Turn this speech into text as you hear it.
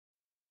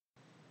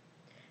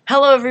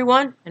Hello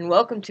everyone, and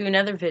welcome to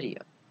another video.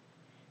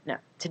 Now,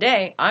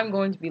 today I'm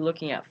going to be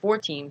looking at 4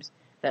 teams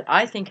that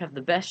I think have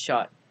the best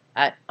shot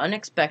at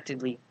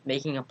unexpectedly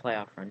making a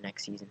playoff run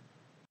next season.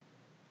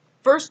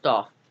 First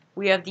off,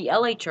 we have the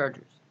LA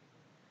Chargers.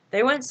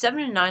 They went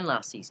 7-9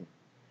 last season,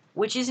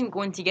 which isn't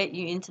going to get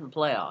you into the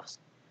playoffs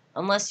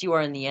unless you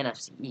are in the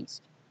NFC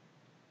East.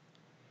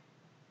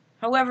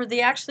 However,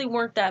 they actually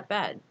weren't that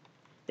bad.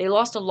 They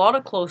lost a lot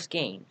of close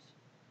games,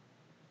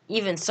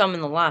 even some in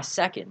the last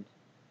second.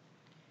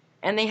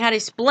 And they had a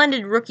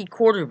splendid rookie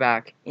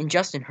quarterback in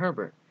Justin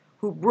Herbert,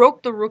 who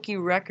broke the rookie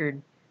record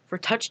for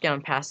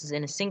touchdown passes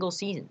in a single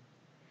season.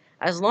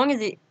 As long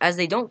as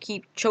they don't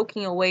keep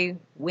choking away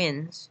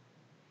wins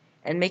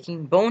and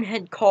making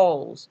bonehead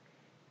calls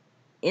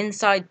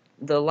inside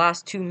the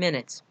last 2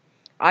 minutes,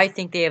 I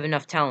think they have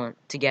enough talent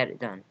to get it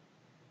done.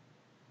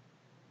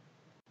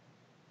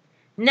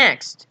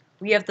 Next,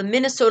 we have the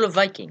Minnesota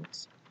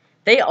Vikings.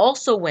 They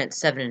also went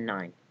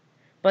 7-9,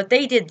 but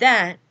they did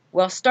that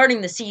while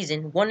starting the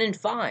season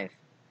 1-5.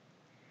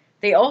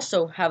 They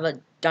also have a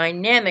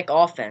dynamic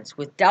offense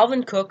with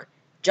Dalvin Cook,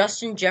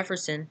 Justin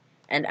Jefferson,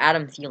 and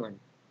Adam Thielen.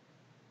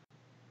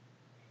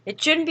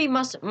 It shouldn't be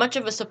much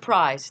of a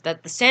surprise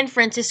that the San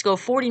Francisco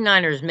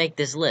 49ers make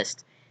this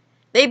list.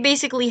 They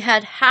basically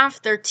had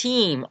half their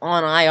team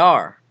on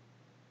IR.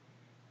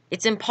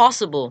 It's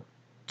impossible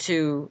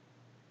to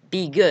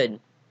be good,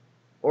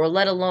 or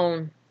let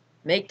alone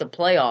make the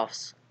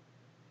playoffs,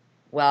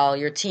 while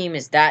your team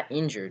is that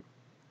injured.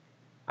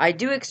 I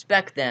do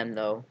expect them,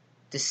 though,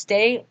 to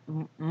stay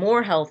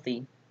more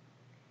healthy,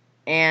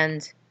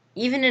 and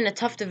even in a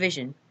tough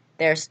division,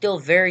 they are still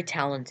very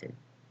talented.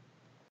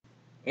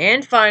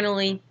 And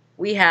finally,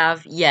 we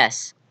have,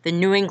 yes, the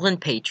New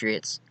England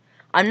Patriots.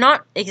 I'm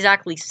not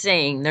exactly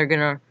saying they're going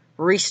to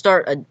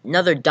restart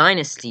another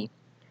dynasty,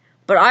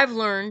 but I've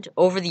learned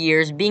over the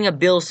years, being a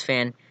Bills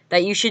fan,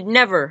 that you should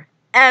never,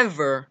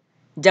 ever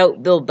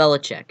doubt Bill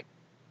Belichick.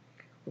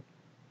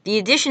 The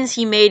additions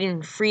he made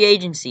in free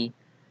agency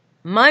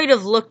might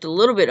have looked a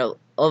little bit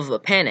of a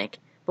panic,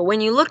 but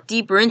when you look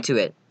deeper into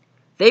it,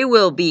 they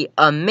will be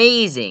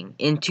amazing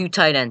in 2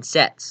 tight end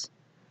sets.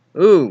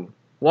 Ooh,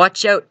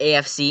 watch out,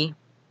 AFC.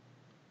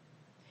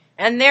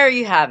 And there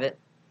you have it,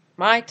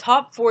 my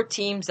top 4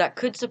 teams that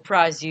could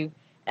surprise you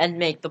and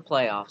make the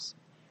playoffs.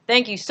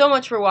 Thank you so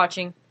much for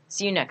watching.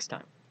 See you next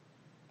time.